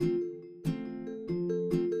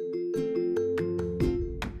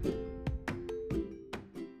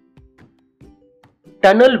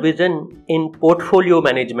Tunnel vision in portfolio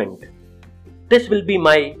management. This will be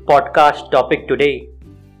my podcast topic today.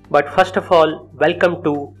 But first of all, welcome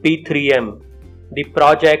to P3M, the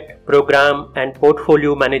Project, Program and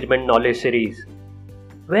Portfolio Management Knowledge Series,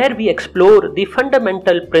 where we explore the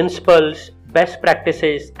fundamental principles, best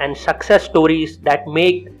practices and success stories that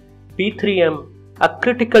make P3M a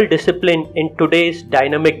critical discipline in today's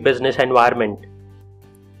dynamic business environment.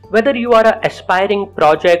 Whether you are an aspiring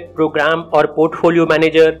project, program or portfolio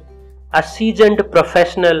manager, a seasoned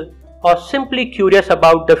professional or simply curious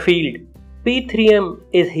about the field, P3M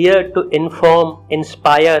is here to inform,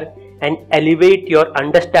 inspire and elevate your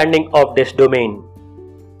understanding of this domain.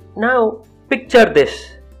 Now, picture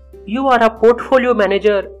this. You are a portfolio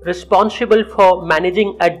manager responsible for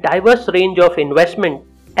managing a diverse range of investment.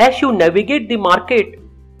 As you navigate the market,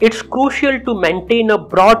 it's crucial to maintain a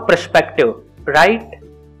broad perspective, right?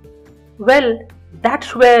 Well,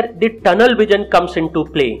 that's where the tunnel vision comes into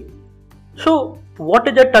play. So, what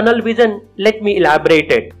is a tunnel vision? Let me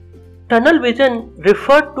elaborate it. Tunnel vision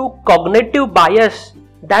refers to cognitive bias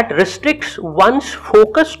that restricts one's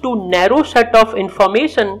focus to narrow set of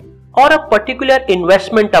information or a particular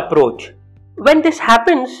investment approach. When this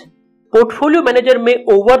happens, portfolio manager may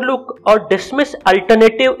overlook or dismiss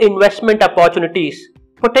alternative investment opportunities,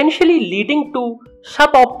 potentially leading to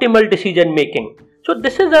suboptimal decision making. So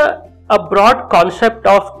this is a broad concept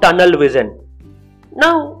of tunnel vision.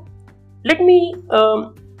 Now, let me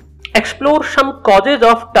explore some causes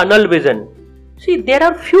of tunnel vision. See, there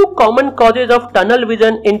are few common causes of tunnel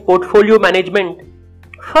vision in portfolio management.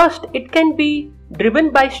 First, it can be driven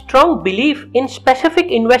by strong belief in specific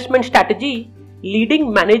investment strategy,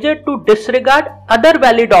 leading manager to disregard other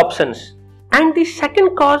valid options. And the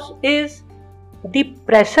second cause is the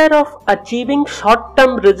pressure of achieving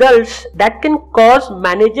short-term results that can cause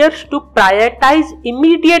managers to prioritize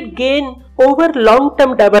immediate gain over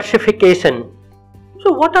long-term diversification.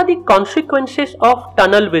 So what are the consequences of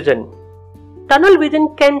tunnel vision? Tunnel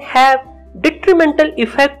vision can have detrimental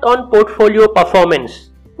effect on portfolio performance.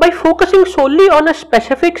 By focusing solely on a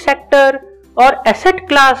specific sector or asset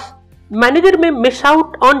class, manager may miss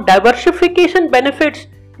out on diversification benefits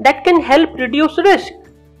that can help reduce risk.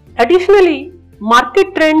 Additionally,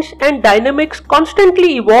 market trends and dynamics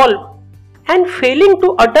constantly evolve, and failing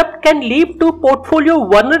to adapt can lead to portfolio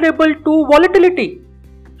vulnerable to volatility.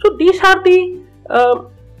 So these are the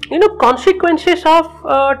consequences of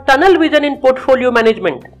tunnel vision in portfolio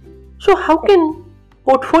management. So how can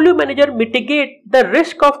portfolio manager mitigate the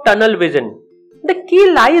risk of tunnel vision? The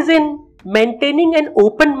key lies in maintaining an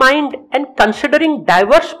open mind and considering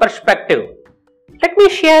diverse perspective. Let me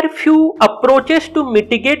share few approaches to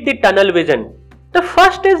mitigate the tunnel vision. The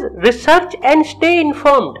first is research and stay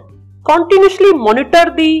informed. Continuously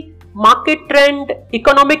monitor the market trend,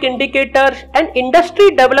 economic indicators and industry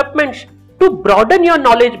developments to broaden your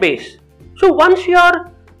knowledge base. So once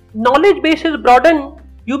your knowledge base is broadened,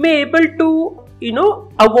 you may able to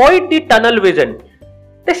avoid the tunnel vision.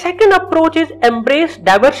 The second approach is embrace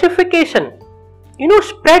diversification.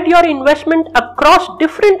 Spread your investment across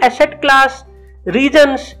different asset class,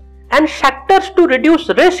 regions and sectors to reduce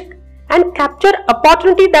risk and capture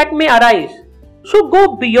opportunity that may arise. So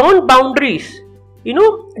go beyond boundaries,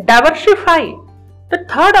 diversify. The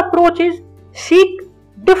third approach is seek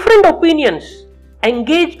different opinions.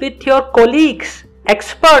 Engage with your colleagues,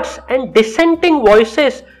 experts and dissenting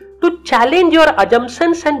voices to challenge your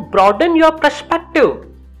assumptions and broaden your perspective.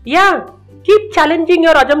 Yeah, keep challenging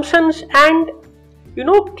your assumptions and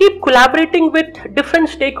keep collaborating with different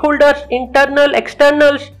stakeholders, internal,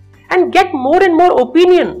 externals and get more and more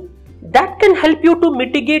opinion. That can help you to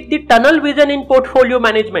mitigate the tunnel vision in portfolio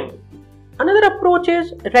management. Another approach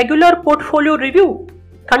is regular portfolio review.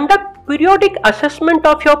 Conduct periodic assessment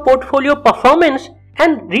of your portfolio performance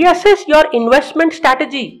and reassess your investment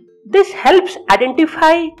strategy. This helps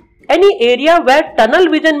identify any area where tunnel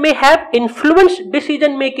vision may have influenced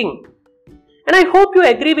decision making. And I hope you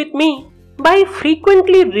agree with me. By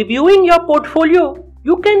frequently reviewing your portfolio,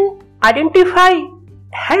 you can identify,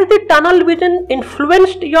 has the tunnel vision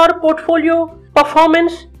influenced your portfolio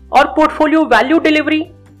performance or portfolio value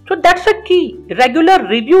delivery? So that's a key. Regular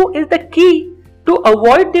review is the key to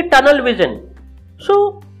avoid the tunnel vision.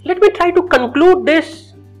 So let me try to conclude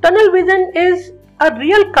this. Tunnel vision is a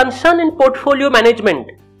real concern in portfolio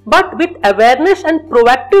management, but with awareness and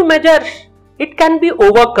proactive measures, it can be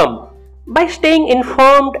overcome. By staying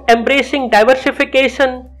informed, embracing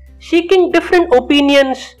diversification, seeking different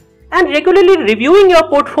opinions, and regularly reviewing your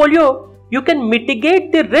portfolio, you can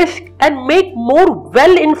mitigate the risk and make more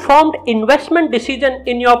well-informed investment decisions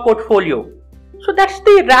in your portfolio. So that's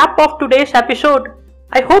the wrap of today's episode.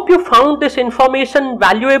 I hope you found this information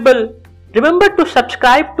valuable. Remember to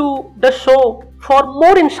subscribe to the show for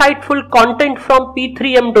more insightful content from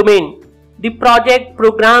P3M domain, the project,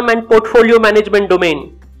 program and portfolio management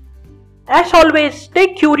domain. As always,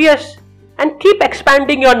 stay curious and keep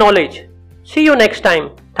expanding your knowledge. See you next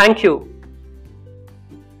time. Thank you.